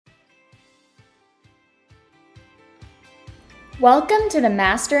Welcome to the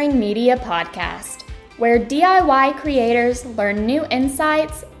Mastering Media podcast, where DIY creators learn new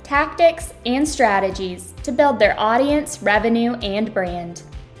insights, tactics, and strategies to build their audience, revenue, and brand.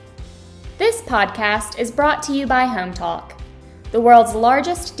 This podcast is brought to you by Home Talk, the world's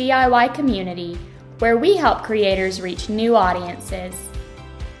largest DIY community, where we help creators reach new audiences.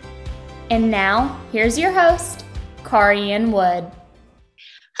 And now, here's your host, Kari-Ann Wood.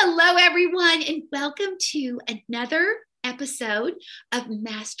 Hello, everyone, and welcome to another episode of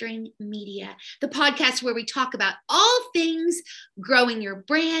Mastering Media, the podcast where we talk about all things growing your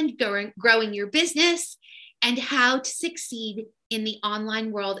brand, growing your business, and how to succeed in the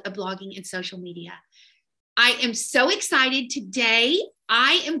online world of blogging and social media. I am so excited. Today,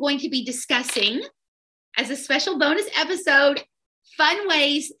 I am going to be discussing, as a special bonus episode, fun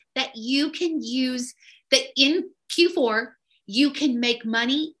ways that you can use that in Q4, you can make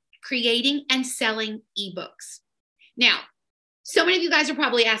money creating and selling ebooks. Now, so many of you guys are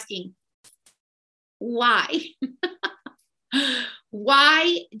probably asking, why?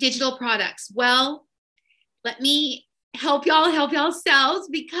 Why digital products? Well, let me help y'all yourselves,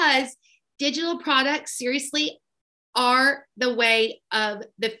 because digital products seriously are the way of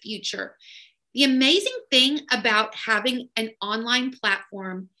the future. The amazing thing about having an online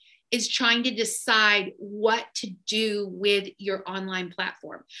platform is trying to decide what to do with your online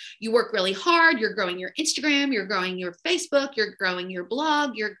platform. You work really hard, you're growing your Instagram, you're growing your Facebook, you're growing your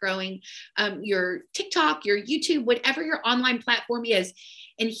blog, you're growing your TikTok, your YouTube, whatever your online platform is.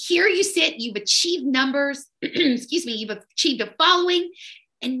 And here you sit, you've achieved numbers, you've achieved a following.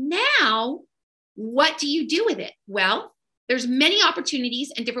 And now, what do you do with it? Well, there's many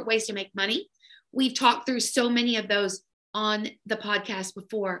opportunities and different ways to make money. We've talked through so many of those on the podcast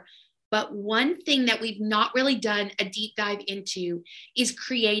before. But one thing that we've not really done a deep dive into is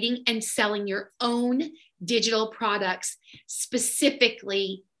creating and selling your own digital products,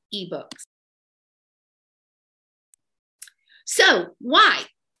 specifically ebooks. So why?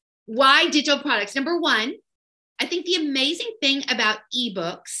 Why digital products? Number one, I think the amazing thing about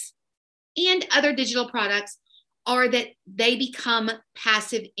ebooks and other digital products are that they become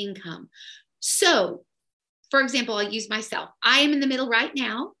passive income. So, for example, I'll use myself. I am in the middle right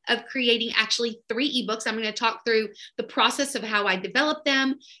now of creating actually 3 ebooks. I'm going to talk through the process of how I develop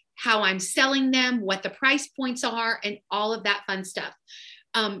them, how I'm selling them, what the price points are, and all of that fun stuff.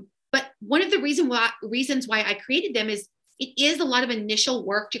 But one of the reasons why I created them is it is a lot of initial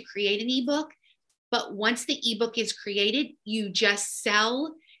work to create an ebook. But once the ebook is created, you just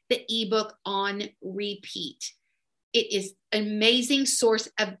sell the ebook on repeat. It is an amazing source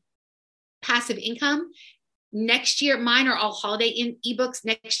of passive income. Next year, mine are all holiday ebooks.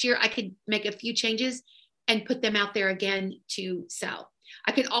 Next year, I could make a few changes and put them out there again to sell.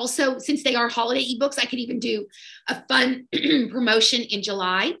 I could also, since they are holiday ebooks, I could even do a fun promotion in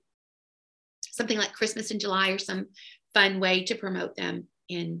July, something like Christmas in July, or some fun way to promote them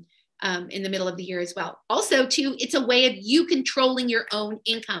in the middle of the year as well. Also, too, it's a way of you controlling your own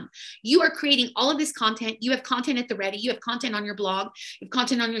income. You are creating all of this content. You have content at the ready. You have content on your blog. You have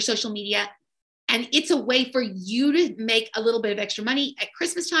content on your social media. And it's a way for you to make a little bit of extra money at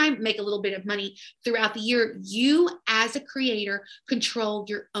Christmas time, make a little bit of money throughout the year. You, as a creator, control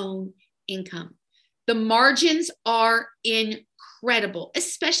your own income. The margins are incredible,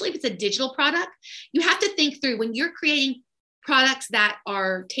 especially if it's a digital product. You have to think through, when you're creating products that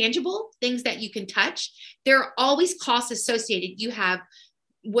are tangible, things that you can touch, there are always costs associated. You have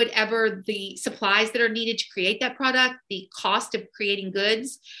whatever the supplies that are needed to create that product, the cost of creating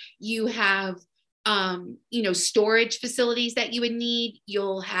goods. You have storage facilities that you would need.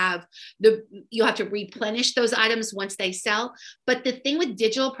 You'll have to replenish those items once they sell. But the thing with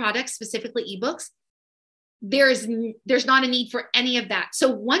digital products, specifically ebooks, there's not a need for any of that. So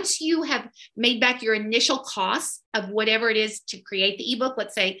once you have made back your initial costs of whatever it is to create the ebook,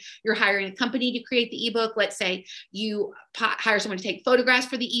 let's say you're hiring a company to create the ebook, let's say you hire someone to take photographs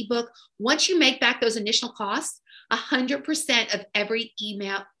for the ebook. Once you make back those initial costs, 100% of every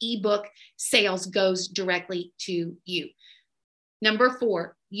ebook sales goes directly to you. Number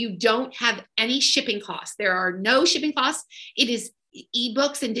 4, you don't have any shipping costs. There are no shipping costs. It is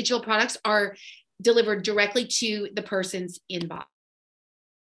ebooks and digital products are delivered directly to the person's inbox.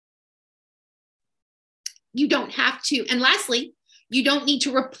 You don't have to. And lastly, you don't need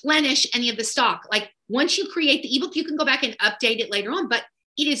to replenish any of the stock. Like, once you create the ebook, you can go back and update it later on, but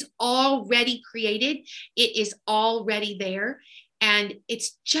it is already created. It is already there. And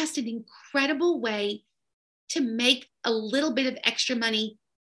it's just an incredible way to make a little bit of extra money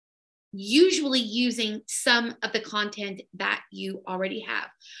usually using some of the content that you already have.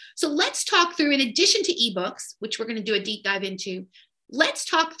 So let's talk through, in addition to ebooks, which we're going to do a deep dive into, let's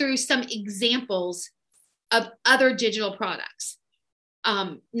talk through some examples of other digital products.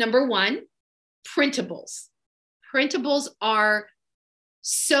 Number one, printables. Printables are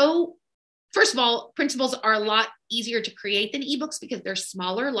first of all, printables are a lot easier to create than ebooks because they're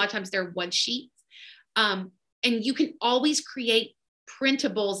smaller. A lot of times they're one sheets. And you can always create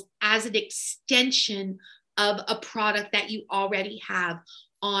printables as an extension of a product that you already have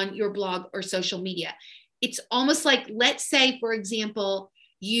on your blog or social media. It's almost like, let's say, for example,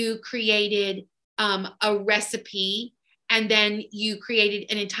 you created a recipe and then you created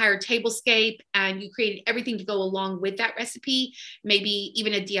an entire tablescape and you created everything to go along with that recipe, maybe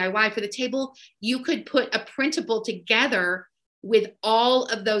even a DIY for the table. You could put a printable together with all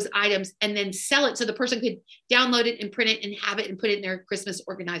of those items and then sell it so the person could download it and print it and have it and put it in their Christmas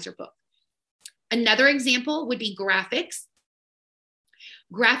organizer book. Another example would be graphics.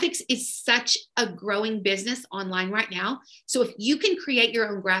 Graphics is such a growing business online right now. So if you can create your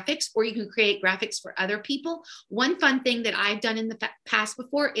own graphics or you can create graphics for other people, one fun thing that I've done in the past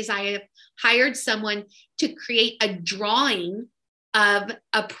before is I have hired someone to create a drawing of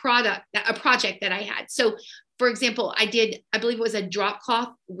a project that I had. So for example, I believe it was a drop cloth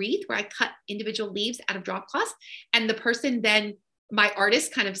wreath where I cut individual leaves out of drop cloths. And the person then, my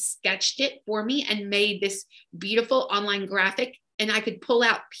artist, kind of sketched it for me and made this beautiful online graphic. And I could pull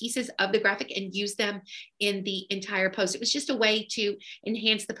out pieces of the graphic and use them in the entire post. It was just a way to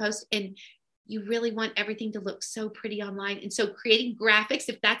enhance the post. And you really want everything to look so pretty online. And so creating graphics,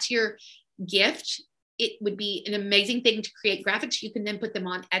 if that's your gift, it would be an amazing thing to create graphics. You can then put them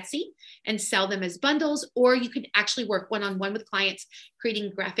on Etsy and sell them as bundles, or you can actually work one-on-one with clients,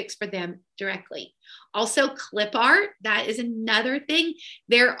 creating graphics for them directly. Also, clip art, that is another thing.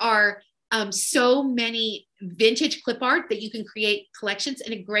 There are so many vintage clip art that you can create collections.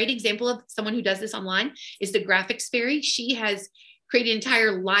 And a great example of someone who does this online is the Graphics Fairy. She has created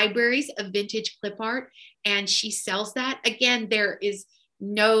entire libraries of vintage clip art and she sells that. Again, there is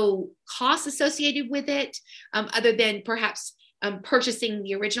no cost associated with it other than perhaps purchasing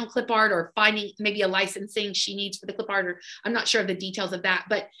the original clip art or finding maybe a licensing she needs for the clip art, or I'm not sure of the details of that.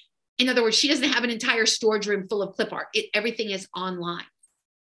 But in other words, she doesn't have an entire storage room full of clip art. Everything is online.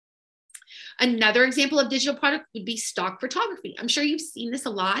 Another example of digital product would be stock photography. I'm sure you've seen this a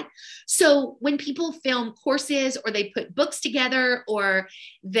lot. So when people film courses or they put books together or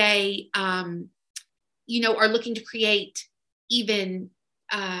they, are looking to create even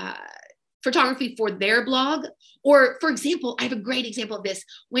photography for their blog. Or for example, I have a great example of this.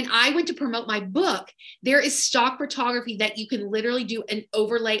 When I went to promote my book, there is stock photography that you can literally do an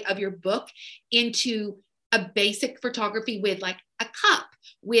overlay of your book into a basic photography with like a cup,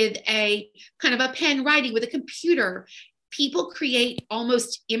 with a kind of a pen writing, with a computer. People create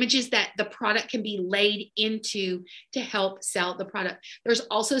almost images that the product can be laid into to help sell the product. There's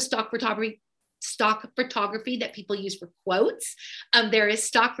also stock photography that people use for quotes. There is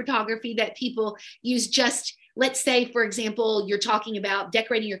stock photography that people use just, let's say, for example, you're talking about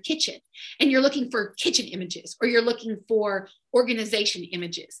decorating your kitchen and you're looking for kitchen images or you're looking for organization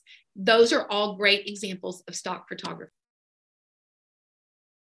images. Those are all great examples of stock photography.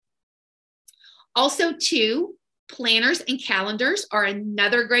 Also, too, planners and calendars are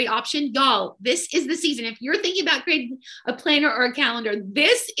another great option. Y'all, this is the season. If you're thinking about creating a planner or a calendar,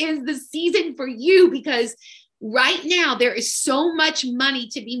 this is the season for you, because right now there is so much money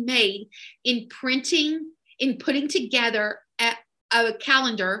to be made in printing, in putting together a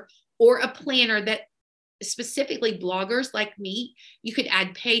calendar or a planner that specifically bloggers like me, you could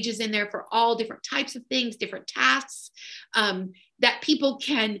add pages in there for all different types of things, different tasks, that people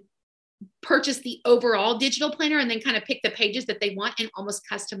can purchase the overall digital planner and then kind of pick the pages that they want and almost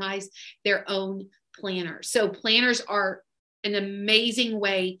customize their own planner. So planners are an amazing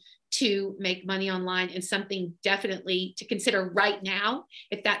way to make money online and something definitely to consider right now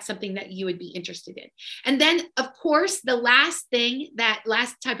if that's something that you would be interested in. And then, of course, the last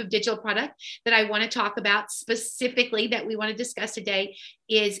type of digital product that I want to talk about specifically that we want to discuss today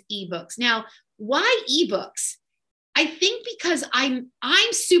is ebooks. Now, why ebooks? I think because I'm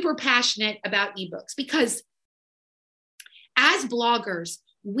super passionate about ebooks, because as bloggers,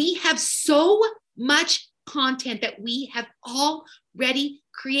 we have so much content that we have already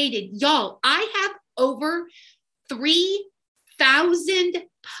created. Y'all, I have over 3,000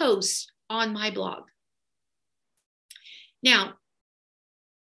 posts on my blog. Now,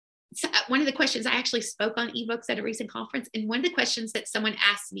 one of the questions, I actually spoke on ebooks at a recent conference, and one of the questions that someone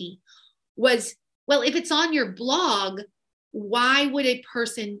asked me was, well, if it's on your blog, why would a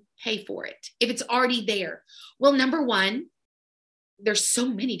person pay for it if it's already there? Well, number one, there's so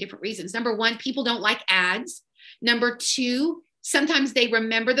many different reasons. Number one, people don't like ads. Number two, sometimes they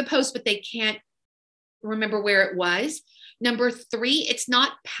remember the post, but they can't remember where it was. Number three, it's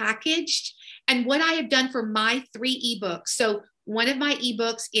not packaged. And what I have done for my 3 ebooks, so one of my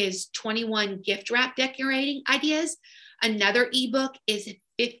ebooks is 21 gift wrap decorating ideas. Another ebook is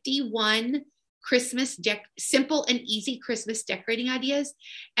 51 simple and easy Christmas decorating ideas.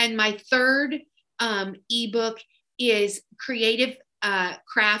 And my third ebook is creative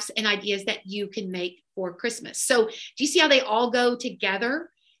crafts and ideas that you can make for Christmas. So do you see how they all go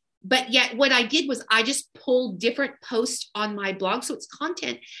together? But yet what I did was I just pulled different posts on my blog. So it's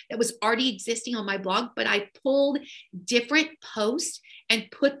content that was already existing on my blog, but I pulled different posts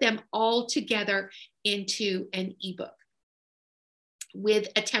and put them all together into an ebook with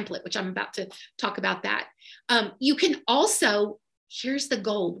a template, which I'm about to talk about that. You can also, here's the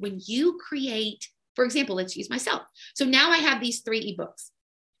gold, when you create, for example, let's use myself. So now I have these 3 ebooks.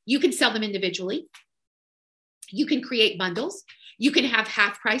 You can sell them individually. You can create bundles. You can have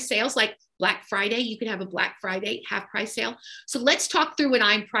half price sales like Black Friday. You can have a Black Friday half price sale. So let's talk through what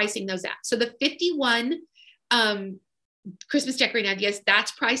I'm pricing those at. So the 51 Christmas decorating ideas,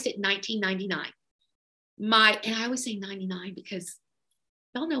 that's priced at $19.99. And I always say 99 because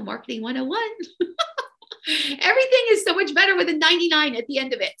y'all know marketing 101. Everything is so much better with a 99 at the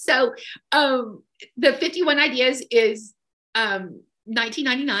end of it. So the 51 ideas is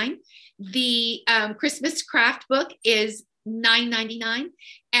 $19.99. The Christmas craft book is $9.99,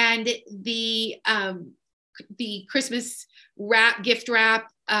 and the Christmas gift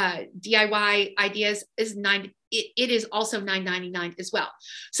wrap DIY ideas is it is also $9.99 as well.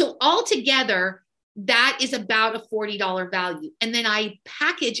 So altogether, that is about a $40 value. And then I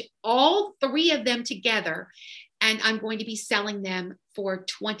package all 3 of them together, and I'm going to be selling them for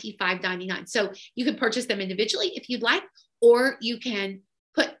 $25.99. So you can purchase them individually if you'd like, or you can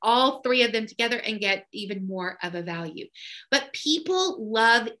put all 3 of them together and get even more of a value. But people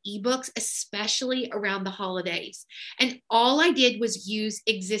love ebooks, especially around the holidays. And all I did was use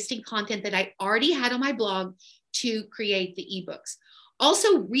existing content that I already had on my blog to create the ebooks.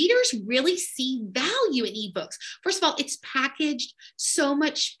 Also, readers really see value in ebooks. First of all, it's packaged so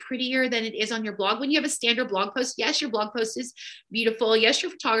much prettier than it is on your blog. When you have a standard blog post, yes, your blog post is beautiful. Yes,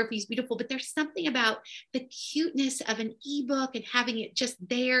 your photography is beautiful, but there's something about the cuteness of an ebook and having it just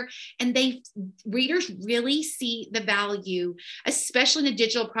there. And readers really see the value, especially in a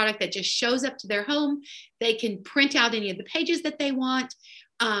digital product that just shows up to their home. They can print out any of the pages that they want.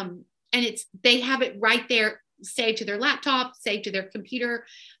 And they have it right there, saved to their laptop, saved to their computer.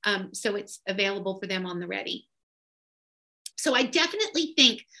 So it's available for them on the ready. So I definitely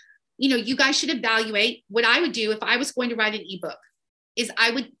think, you guys should evaluate. What I would do if I was going to write an ebook is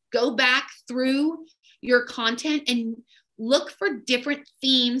I would go back through your content and look for different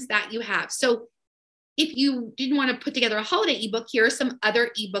themes that you have. So if you didn't want to put together a holiday ebook, here are some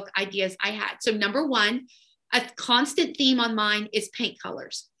other ebook ideas I had. So number one, a constant theme on mine is paint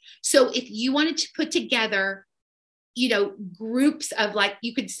colors. So if you wanted to put together groups of, like,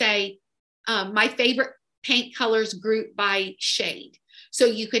 you could say my favorite paint colors group by shade. So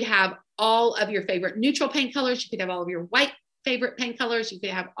you could have all of your favorite neutral paint colors. You could have all of your white favorite paint colors. You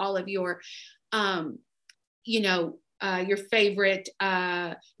could have all of your, your favorite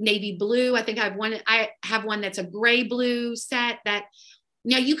navy blue. I think I have one that's a gray blue set that.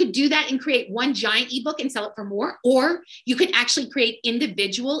 Now you could do that and create one giant ebook and sell it for more, or you could actually create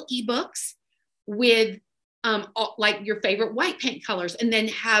individual ebooks with like your favorite white paint colors, and then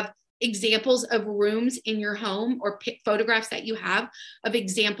have examples of rooms in your home or photographs that you have of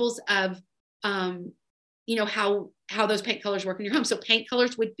examples of, how those paint colors work in your home. So paint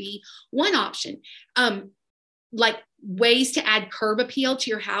colors would be one option. Like ways to add curb appeal to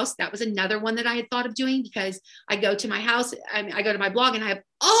your house. That was another one that I had thought of doing, because I go to my house, I go to my blog and I have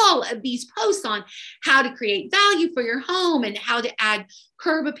all of these posts on how to create value for your home and how to add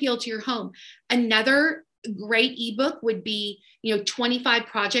curb appeal to your home. Another great ebook would be, 25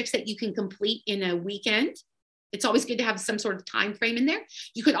 projects that you can complete in a weekend. It's always good to have some sort of time frame in there.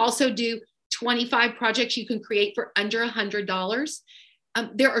 You could also do 25 projects you can create for under $100.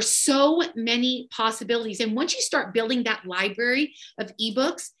 There are so many possibilities. And once you start building that library of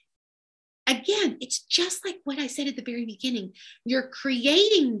ebooks, again, it's just like what I said at the very beginning. You're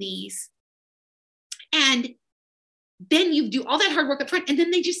creating these, and then you do all that hard work up front, and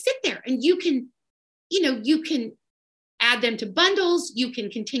then they just sit there, and you can add them to bundles. You can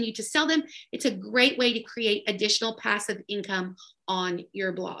continue to sell them. It's a great way to create additional passive income on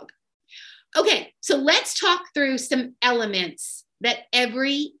your blog. Okay, so let's talk through some elements that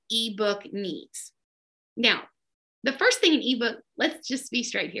every ebook needs. Now, the first thing an ebook, let's just be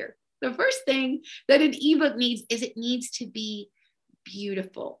straight here. The first thing that an ebook needs is it needs to be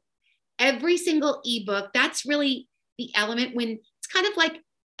beautiful. Every single ebook, that's really the element when it's kind of like,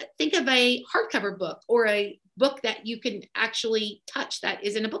 think of a hardcover book or a book that you can actually touch that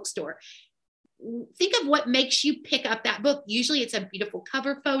is in a bookstore. Think of what makes you pick up that book. Usually it's a beautiful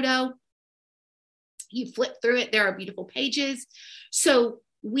cover photo. You flip through it, there are beautiful pages. So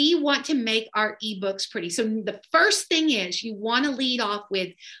we want to make our ebooks pretty. So the first thing is you want to lead off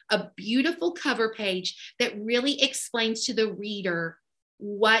with a beautiful cover page that really explains to the reader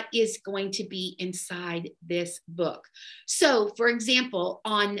what is going to be inside this book. So for example,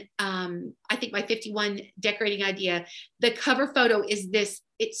 on, I think my 51 decorating idea, the cover photo is this,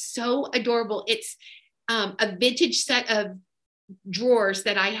 it's so adorable. It's a vintage set of drawers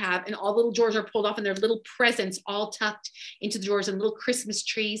that I have, and all little drawers are pulled off and they're little presents all tucked into the drawers and little Christmas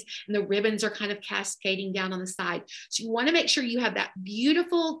trees, and the ribbons are kind of cascading down on the side. So you want to make sure you have that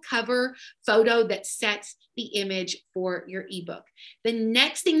beautiful cover photo that sets the image for your ebook. The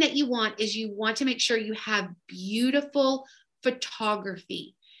next thing that you want is you want to make sure you have beautiful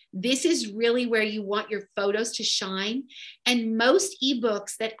photography. This is really where you want your photos to shine. And most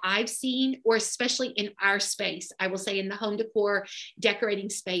ebooks that I've seen, or especially in our space, I will say in the home decor decorating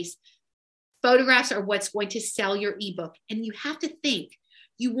space, photographs are what's going to sell your ebook. And you have to think,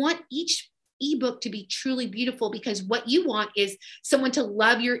 you want each ebook to be truly beautiful, because what you want is someone to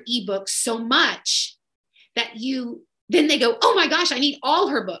love your ebook so much that then they go, oh my gosh, I need all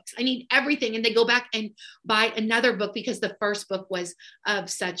her books. I need everything. And they go back and buy another book because the first book was of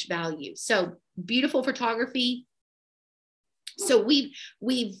such value. So beautiful photography. So we've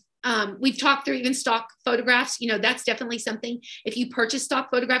talked through even stock photographs. That's definitely something. If you purchase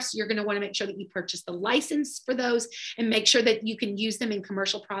stock photographs, you're going to want to make sure that you purchase the license for those and make sure that you can use them in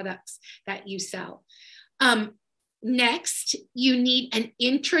commercial products that you sell. Next, you need an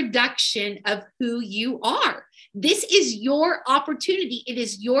introduction of who you are. This is your opportunity. It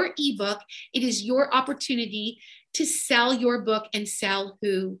is your ebook. It is your opportunity to sell your book and sell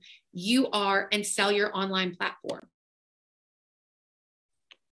who you are and sell your online platform.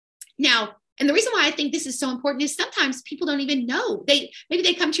 Now, and the reason why I think this is so important is sometimes people don't even know. Maybe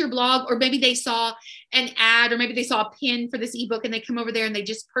they come to your blog, or maybe they saw an ad, or maybe they saw a pin for this ebook and they come over there and they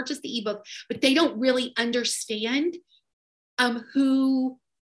just purchase the ebook, but they don't really understand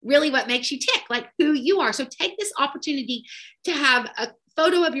what makes you tick, like who you are. So take this opportunity to have a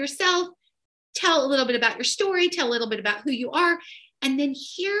photo of yourself, tell a little bit about your story, tell a little bit about who you are. And then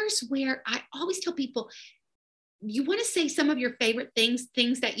here's where I always tell people, you want to say some of your favorite things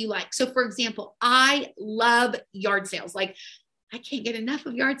that you like. So for example, I love yard sales. Like, I can't get enough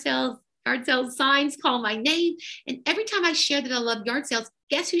of yard sales. Yard sales signs call my name. And every time I share that I love yard sales,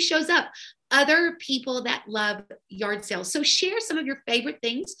 guess who shows up? Other people that love yard sales. So share some of your favorite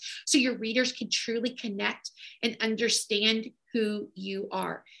things so your readers can truly connect and understand who you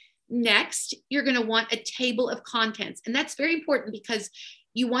are. Next, you're going to want a table of contents. And that's very important because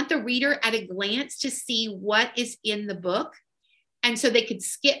you want the reader at a glance to see what is in the book. And so they could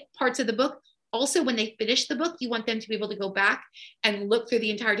skip parts of the book. Also, when they finish the book, you want them to be able to go back and look through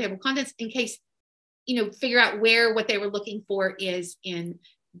the entire table of contents in case, figure out where what they were looking for is in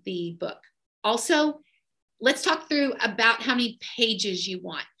the book. Also, let's talk through about how many pages you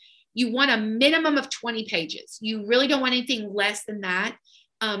want. You want a minimum of 20 pages. You really don't want anything less than that.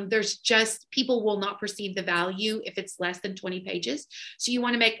 People will not perceive the value if it's less than 20 pages. So you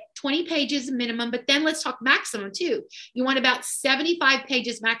want to make 20 pages minimum, but then let's talk maximum too. You want about 75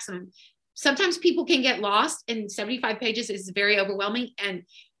 pages maximum. Sometimes people can get lost, and 75 pages is very overwhelming. And,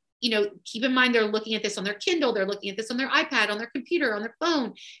 keep in mind, they're looking at this on their Kindle. They're looking at this on their iPad, on their computer, on their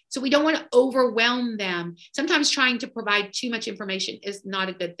phone. So we don't want to overwhelm them. Sometimes trying to provide too much information is not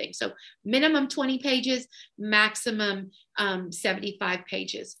a good thing. So minimum 20 pages, maximum 75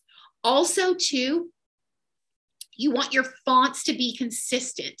 pages. Also, too, you want your fonts to be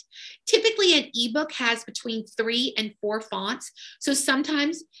consistent. Typically, an ebook has between 3 and 4 fonts. So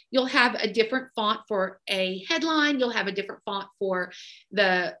sometimes you'll have a different font for a headline. You'll have a different font for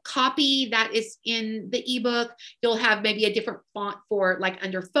the copy that is in the ebook. You'll have maybe a different font for like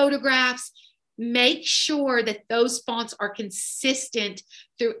under photographs. Make sure that those fonts are consistent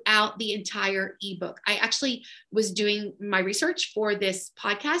throughout the entire ebook. I actually was doing my research for this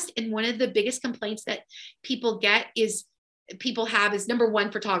podcast, and one of the biggest complaints that people have is number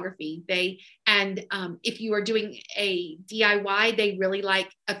one, photography. And if you are doing a DIY, they really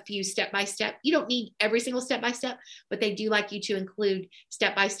like a few step-by-step. You don't need every single step-by-step, but they do like you to include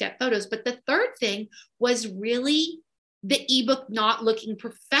step-by-step photos. But the third thing was really the ebook not looking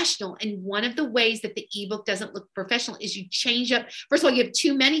professional. And one of the ways that the ebook doesn't look professional is you change up. First of all, you have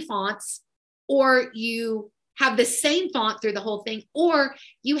too many fonts, or you have the same font through the whole thing, or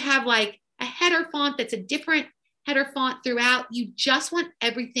you have like a header font that's a different header font throughout. You just want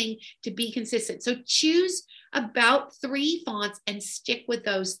everything to be consistent. So choose about 3 fonts and stick with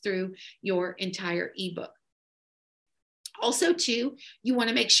those through your entire ebook. Also, too, you want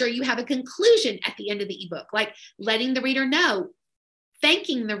to make sure you have a conclusion at the end of the ebook, like letting the reader know,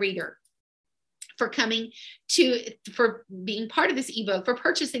 thanking the reader for being part of this ebook, for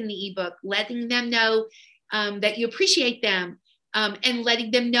purchasing the ebook, letting them know that you appreciate them, and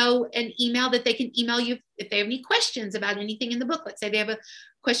letting them know an email that they can email you if they have any questions about anything in the book. Let's say they have a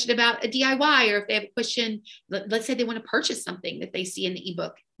question about a DIY, or if they have a question, let's say they want to purchase something that they see in the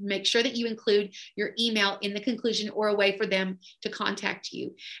ebook. Make sure that you include your email in the conclusion, or a way for them to contact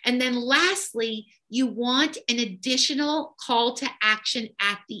you. And then lastly, you want an additional call to action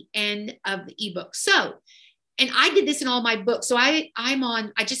at the end of the ebook. So, and I did this in all my books. So I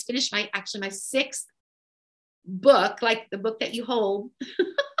just finished my 6th book, like the book that you hold.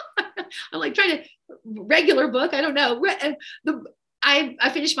 I'm like trying to regular book. I don't know. I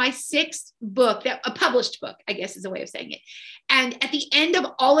finished my 6th book, a published book, I guess is a way of saying it. And at the end of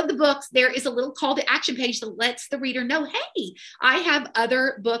all of the books, there is a little call to action page that lets the reader know, hey, I have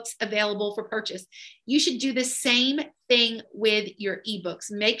other books available for purchase. You should do the same thing with your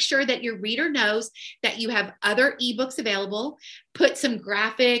ebooks. Make sure that your reader knows that you have other ebooks available. Put some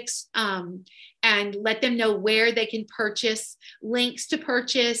graphics, and let them know where they can purchase, links to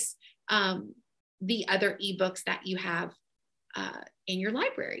purchase the other ebooks that you have in your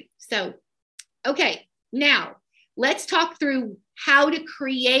library. So, okay, now let's talk through how to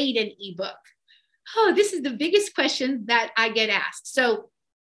create an ebook. Oh, this is the biggest question that I get asked. So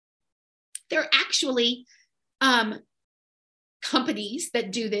there are actually companies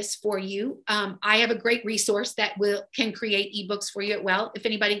that do this for you. I have a great resource that can create ebooks for you if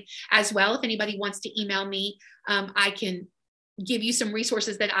anybody wants to email me, I can give you some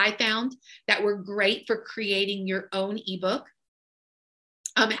resources that I found that were great for creating your own ebook.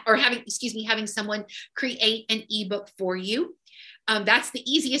 Or having someone create an ebook for you. That's the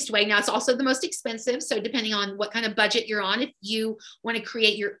easiest way. Now, it's also the most expensive. So depending on what kind of budget you're on, if you want to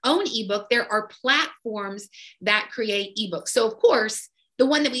create your own ebook, there are platforms that create ebooks. So of course, the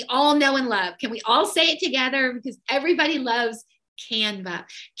one that we all know and love, can we all say it together? Because everybody loves Canva.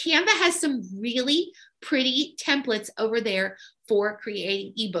 Canva has some really pretty templates over there for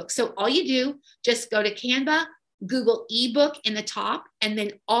creating ebooks. So all you do, just go to Canva, Google ebook in the top, and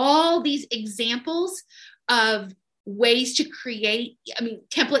then all these examples of ways to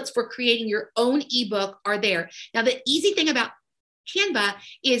templates for creating your own ebook are there. Now, the easy thing about Canva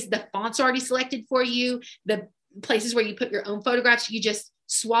is the fonts are already selected for you. The places where you put your own photographs, you just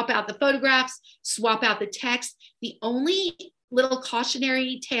swap out the photographs, swap out the text. The only little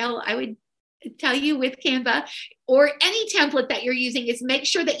cautionary tale I would tell you with Canva or any template that you're using is make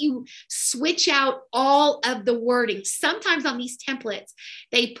sure that you switch out all of the wording. Sometimes on these templates,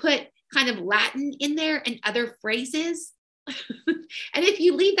 they put kind of Latin in there and other phrases. And if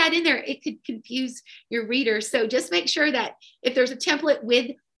you leave that in there, it could confuse your reader. So just make sure that if there's a template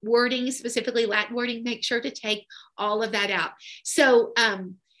with wording, specifically Latin wording, make sure to take all of that out. So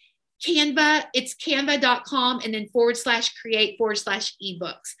Canva, it's canva.com and then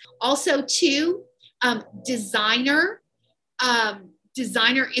 /create/ebooks. Also too, Designer.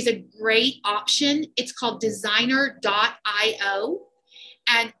 Designer is a great option. It's called designer.io.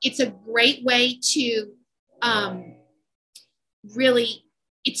 And it's a great way to really,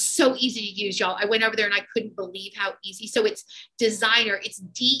 it's so easy to use, y'all. I went over there and I couldn't believe how easy. So it's Designer. It's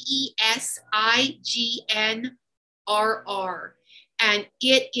DESIGNRR. And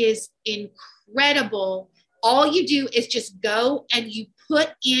it is incredible. All you do is just go and you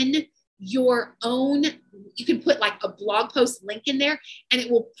put in your own, you can put like a blog post link in there and it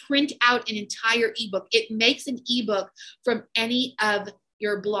will print out an entire ebook. It makes an ebook from any of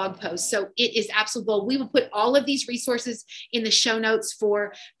your blog posts. So it is absolutely, we will put all of these resources in the show notes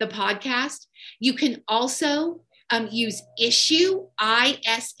for the podcast. You can also use Issue,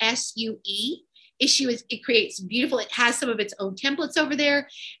 ISSUE. Issue it creates beautiful. It has some of its own templates over there.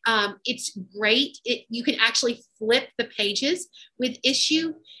 It's great. You can actually flip the pages with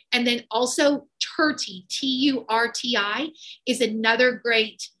Issue. And then also Turti, TURTI, is another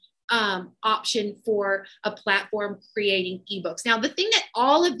great option for a platform creating ebooks. Now, the thing that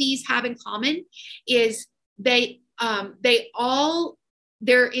all of these have in common is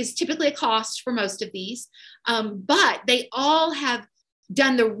there is typically a cost for most of these, but they all have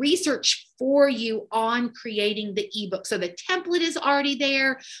done the research for you on creating the ebook. So the template is already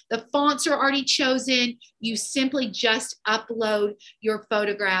there. The fonts are already chosen. You simply just upload your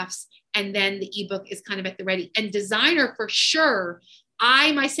photographs and then the ebook is kind of at the ready. And Designer, for sure,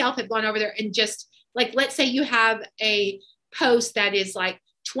 I myself have gone over there and just like, let's say you have a post that is like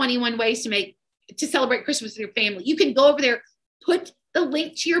 21 ways to celebrate Christmas with your family. You can go over there, put the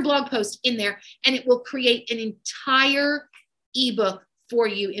link to your blog post in there, and it will create an entire ebook for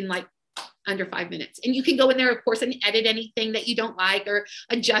you in like under 5 minutes. And you can go in there, of course, and edit anything that you don't like, or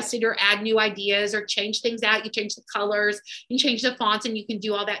adjust it, or add new ideas, or change things out. You change the colors, you change the fonts, and you can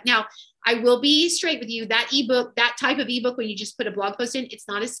do all that. Now, I will be straight with you. That ebook, that type of ebook, when you just put a blog post in, it's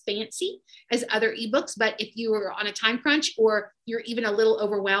not as fancy as other ebooks. But if you are on a time crunch, or you're even a little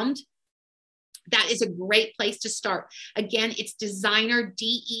overwhelmed, that is a great place to start. Again, it's Designer,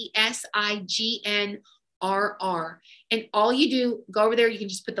 DESIGNRR. And all you do, go over there, you can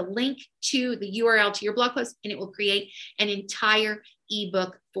just put the link to the URL to your blog post, and it will create an entire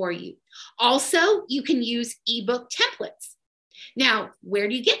ebook for you. Also, you can use ebook templates. Now, where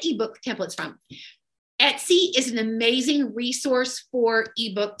do you get ebook templates from? Etsy is an amazing resource for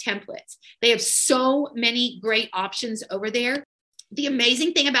ebook templates. They have so many great options over there. The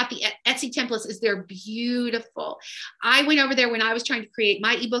amazing thing about the Etsy templates is they're beautiful. I went over there when I was trying to create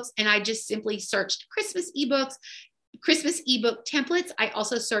my ebooks, and I just simply searched Christmas ebooks, Christmas ebook templates. I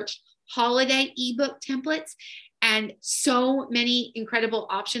also searched holiday ebook templates, and so many incredible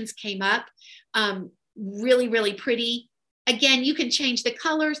options came up. Really, really pretty. Again, you can change the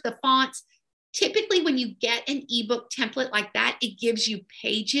colors, the fonts. Typically, when you get an ebook template like that, it gives you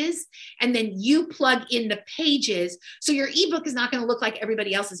pages, and then you plug in the pages. So your ebook is not going to look like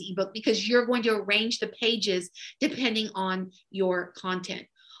everybody else's ebook, because you're going to arrange the pages depending on your content.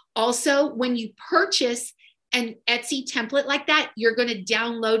 Also, when you purchase an Etsy template like that, you're going to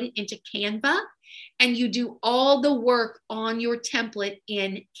download it into Canva, and you do all the work on your template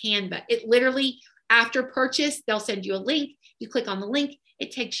in Canva. It literally, after purchase, they'll send you a link. You click on the link,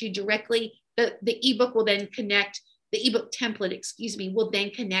 it takes you directly. The ebook will then connect, the ebook template, will then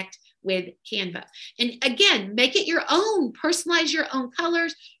connect with Canva. And again, make it your own, personalize your own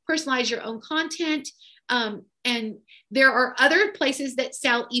colors, personalize your own content. And there are other places that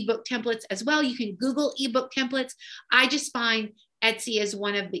sell ebook templates as well. You can Google ebook templates. I just find Etsy is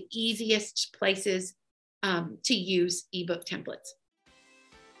one of the easiest places to use ebook templates.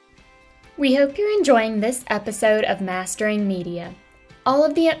 We hope you're enjoying this episode of Mastering Media. All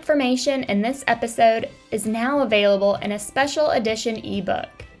of the information in this episode is now available in a special edition ebook.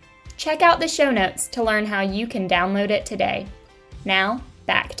 Check out the show notes to learn how you can download it today. Now,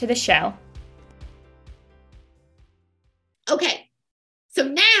 back to the show. Okay, so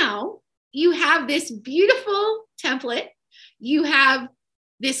now you have this beautiful template. You have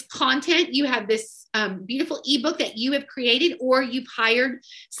this content. You have this beautiful ebook that you have created, or you've hired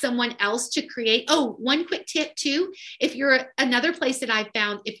someone else to create. Oh, one quick tip too. If you're another place that I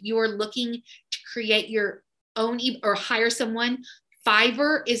found, if you're looking to create your own or hire someone,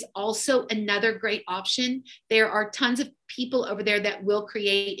 Fiverr is also another great option. There are tons of people over there that will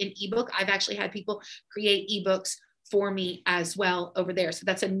create an ebook. I've actually had people create ebooks for me as well over there. So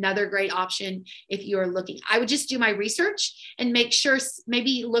that's another great option if you're looking. I would just do my research and make sure,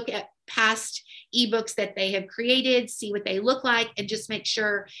 maybe look at past ebooks that they have created, see what they look like, and just make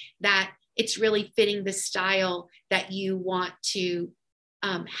sure that it's really fitting the style that you want to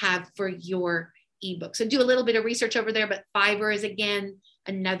have for your ebook. So do a little bit of research over there, but Fiverr is, again,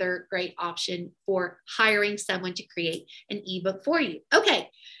 another great option for hiring someone to create an ebook for you. Okay,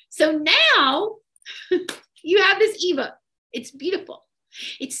 so now you have this ebook. It's beautiful.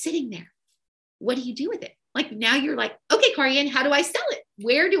 It's sitting there. What do you do with it? Like, now you're like, okay, Corianne, how do I sell it?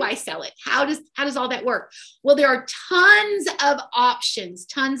 Where do I sell it? How does all that work? Well, there are tons of options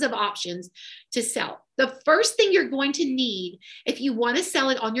to sell. The first thing you're going to need, if you want to sell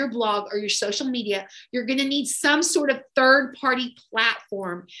it on your blog or your social media, you're going to need some sort of third-party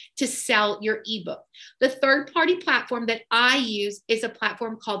platform to sell your ebook. The third-party platform that I use is a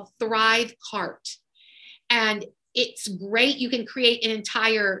platform called ThriveCart. And it's great. You can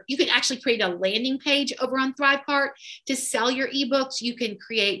actually create a landing page over on ThriveCart to sell your ebooks. You can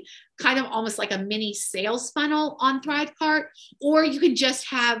create kind of almost like a mini sales funnel on ThriveCart, or you can just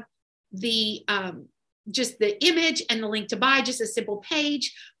have the image and the link to buy, just a simple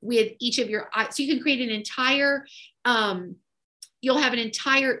page with each of your, so you can create an entire you'll have an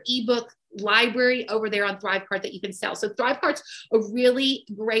entire ebook library over there on ThriveCart that you can sell. So ThriveCart's a really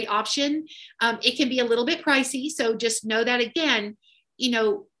great option. It can be a little bit pricey. So just know that, again,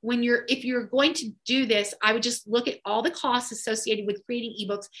 if you're going to do this, I would just look at all the costs associated with creating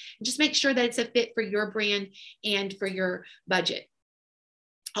ebooks and just make sure that it's a fit for your brand and for your budget.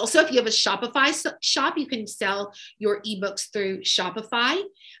 Also, if you have a Shopify shop, you can sell your ebooks through Shopify.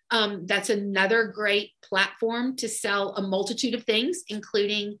 That's another great platform to sell a multitude of things,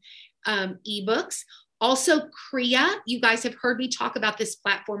 including ebooks. Also, Krea, you guys have heard me talk about this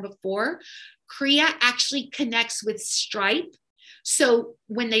platform before. Krea actually connects with Stripe. So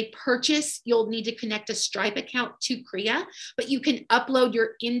when they purchase, you'll need to connect a Stripe account to Krea, but you can upload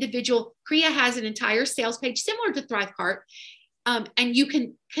your individual. Krea has an entire sales page similar to ThriveCart, and you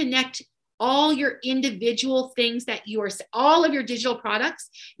can connect all your individual things that all of your digital products,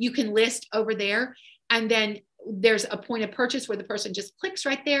 you can list over there. And then there's a point of purchase where the person just clicks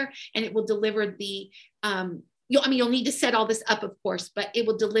right there and it will deliver the, you'll need to set all this up, of course, but it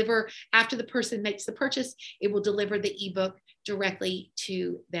will deliver after the person makes the purchase, it will deliver the ebook directly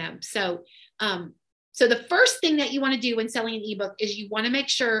to them. So the first thing that you want to do when selling an ebook is you want to make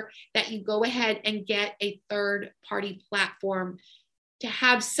sure that you go ahead and get a third-party platform to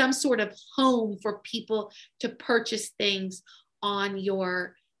have some sort of home for people to purchase things on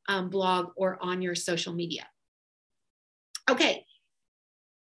your blog or on your social media. Okay.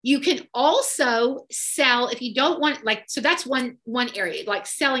 You can also sell if you don't want, so that's one area, like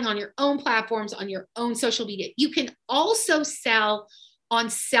selling on your own platforms, on your own social media. You can also sell on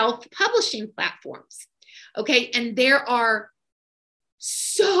self-publishing platforms. Okay. And there are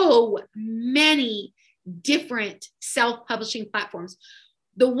so many different self-publishing platforms.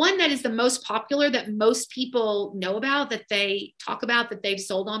 The one that is the most popular that most people know about, that they talk about, that they've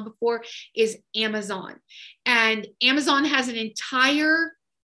sold on before, is Amazon. And Amazon has an entire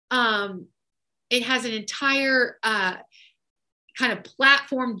kind of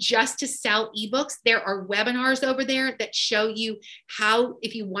platform just to sell ebooks. There are webinars over there that show you how,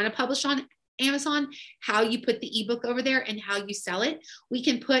 if you want to publish on Amazon, how you put the ebook over there and how you sell it. We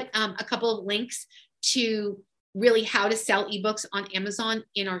can put a couple of links to really how to sell ebooks on Amazon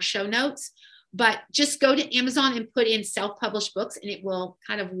in our show notes. But just go to Amazon and put in self-published books, and it will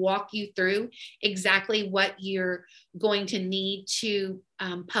kind of walk you through exactly what you're going to need to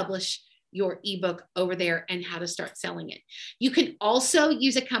publish your ebook over there and how to start selling it. You can also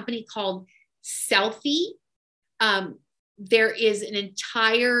use a company called Selfie. There is an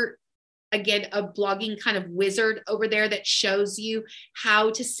entire, again, a blogging kind of wizard over there that shows you how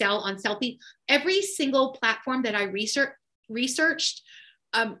to sell on Selfie. Every single platform that I researched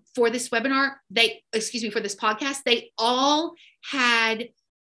for this webinar, for this podcast, they all had,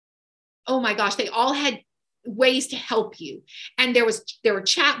 they all had ways to help you. And there were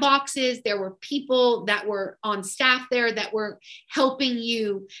chat boxes, there were people that were on staff there that were helping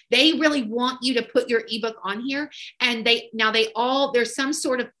you. They really want you to put your ebook on here. And there's some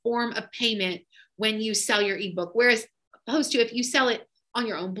sort of form of payment when you sell your ebook. Whereas opposed to if you sell it on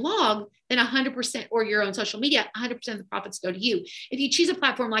your own blog, then 100%, or your own social media, 100% of the profits go to you. If you choose a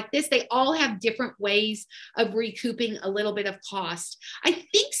platform like this, they all have different ways of recouping a little bit of cost. I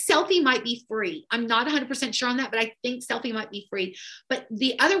think Selfie might be free. I'm not 100% sure on that, but I think Selfie might be free. But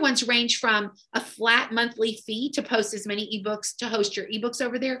the other ones range from a flat monthly fee to post as many ebooks, to host your ebooks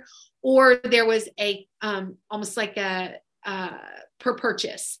over there, or there was a almost like a per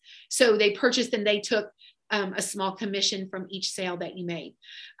purchase. So they purchased and they took a small commission from each sale that you made.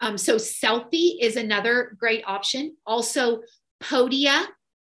 So Selfie is another great option. Also, Podia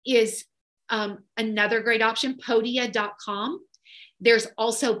is another great option, podia.com. There's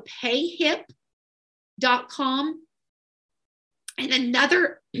also payhip.com. And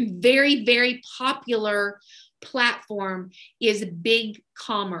another very, very popular platform is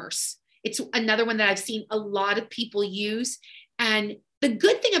BigCommerce. It's another one that I've seen a lot of people use. And the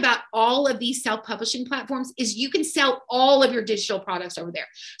good thing about all of these self-publishing platforms is you can sell all of your digital products over there.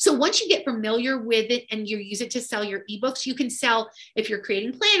 So once you get familiar with it and you use it to sell your ebooks, you can sell, if you're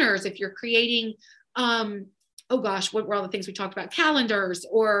creating planners, if you're creating, what were all the things we talked about? Calendars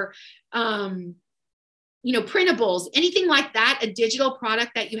or, printables, anything like that, a digital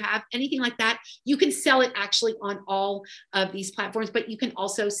product that you have, anything like that, you can sell it actually on all of these platforms, but you can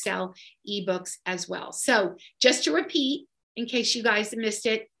also sell ebooks as well. So just to repeat, in case you guys missed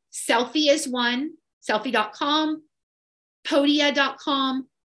it, Selfie is one, selfie.com, podia.com,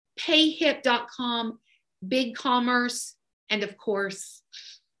 payhip.com, BigCommerce, and of course,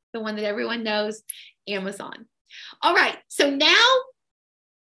 the one that everyone knows, Amazon. All right, so now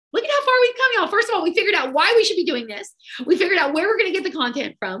look at how far we've come, y'all. First of all, all, we figured out why we should be doing this. We figured out where we're going to get the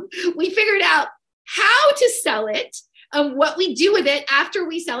content from. We figured out how to sell it, what we do with it after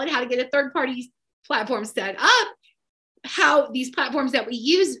we sell it, how to get a third-party platform set up, how these platforms that we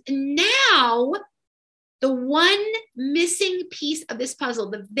use. Now, the one missing piece of this puzzle,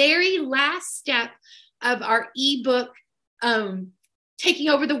 the very last step of our ebook, taking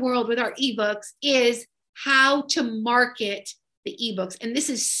over the world with our ebooks, is how to market the ebooks. And this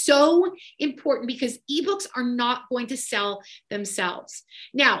is so important because ebooks are not going to sell themselves.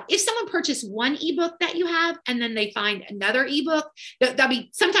 Now, if someone purchased one ebook that you have and then they find another ebook, that'll be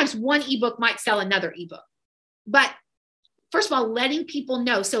sometimes one ebook might sell another ebook. But first of all, letting people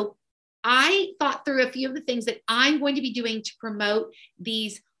know. So I thought through a few of the things that I'm going to be doing to promote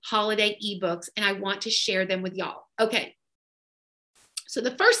these holiday ebooks, and I want to share them with y'all. Okay. So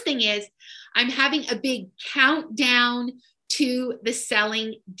the first thing is I'm having a big countdown to the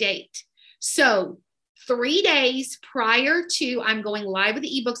selling date. So 3 days prior to, I'm going live with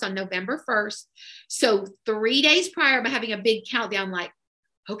the ebooks on November 1st. So 3 days prior, I'm having a big countdown like,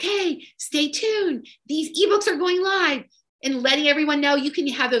 okay, stay tuned. These ebooks are going live. And letting everyone know. You can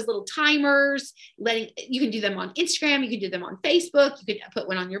have those little timers, you can do them on Instagram, you can do them on Facebook, you can put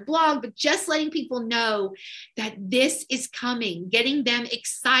one on your blog, but just letting people know that this is coming, getting them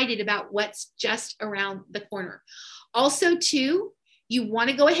excited about what's just around the corner. Also, too, you want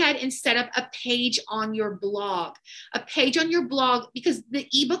to go ahead and set up a page on your blog, because the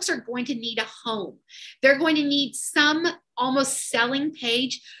ebooks are going to need a home. They're going to need some almost selling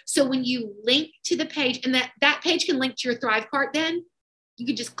page. So when you link to the page, and that page can link to your Thrive Cart, then you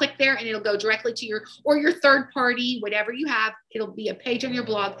can just click there and it'll go directly to your third party, whatever you have. It'll be a page on your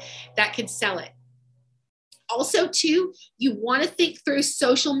blog that can sell it. Also, too, you want to think through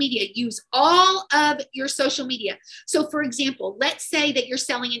social media. Use all of your social media. So, for example, let's say that you're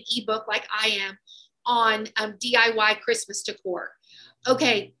selling an ebook like I am on DIY Christmas decor.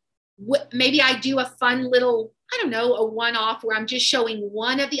 Okay, maybe I do a fun little, a one-off where I'm just showing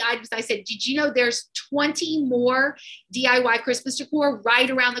one of the items. I said, did you know there's 20 more DIY Christmas decor right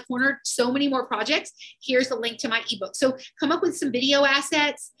around the corner? So many more projects. Here's the link to my ebook. So come up with some video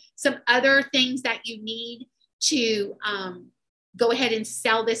assets, some other things that you need to go ahead and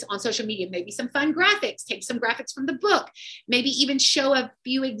sell this on social media. Maybe some fun graphics, take some graphics from the book, maybe even show a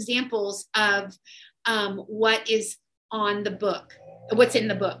few examples of what is on the book, what's in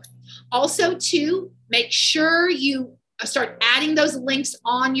the book. Also, too, make sure you start adding those links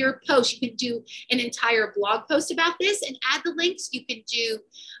on your post. You can do an entire blog post about this and add the links. You can do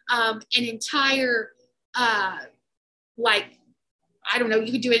an entire,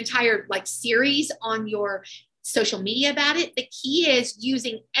 you could do an entire series on your social media about it. The key is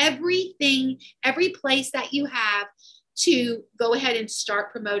using every place that you have to go ahead and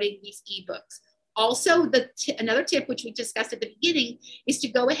start promoting these ebooks. Also, another tip, which we discussed at the beginning, is to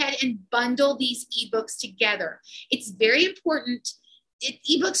go ahead and bundle these ebooks together. It's very important.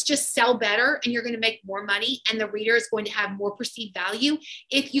 Ebooks just sell better and you're going to make more money and the reader is going to have more perceived value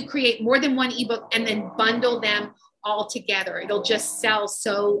if you create more than one ebook and then bundle them all together. It'll just sell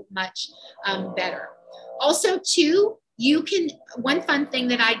so much better. Also, too, one fun thing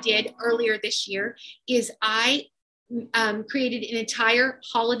that I did earlier this year is I created an entire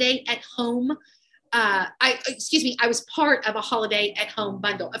holiday at home. I was part of a holiday at home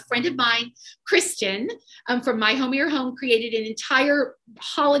bundle. A friend of mine, Kristen, from My Home Your Home, created an entire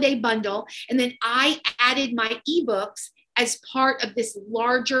holiday bundle. And then I added my ebooks as part of this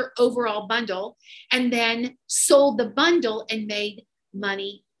larger overall bundle and then sold the bundle and made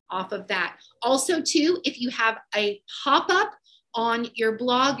money off of that. Also, too, if you have a pop-up on your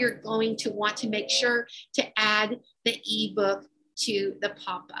blog, you're going to want to make sure to add the ebook to the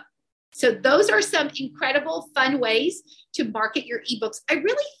pop-up. So those are some incredible, fun ways to market your ebooks. I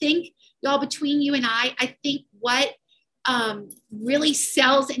really think, y'all, between you and I think what really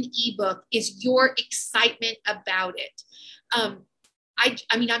sells an ebook is your excitement about it.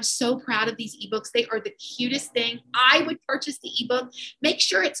 I'm so proud of these ebooks. They are the cutest thing. I would purchase the ebook. Make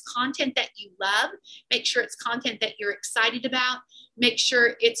sure it's content that you love. Make sure it's content that you're excited about. Make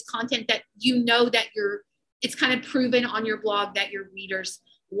sure it's content that you know that it's kind of proven on your blog that your readers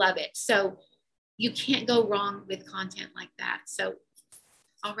love it. So you can't go wrong with content like that. So,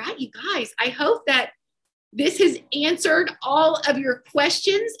 all right, you guys, I hope that this has answered all of your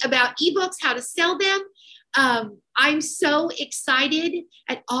questions about ebooks, how to sell them. I'm so excited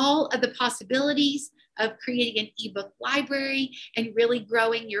at all of the possibilities of creating an ebook library and really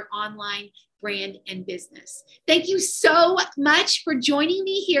growing your online brand and business. Thank you so much for joining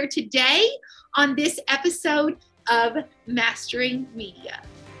me here today on this episode of Mastering Media.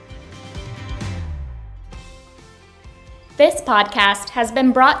 This podcast has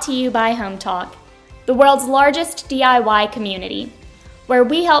been brought to you by Home Talk, the world's largest DIY community, where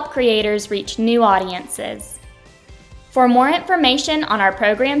we help creators reach new audiences. For more information on our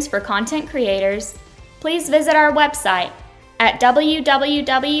programs for content creators, please visit our website at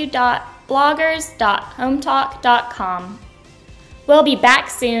www.bloggers.hometalk.com. We'll be back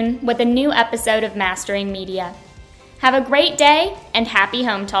soon with a new episode of Mastering Media. Have a great day and happy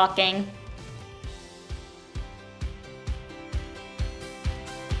home talking.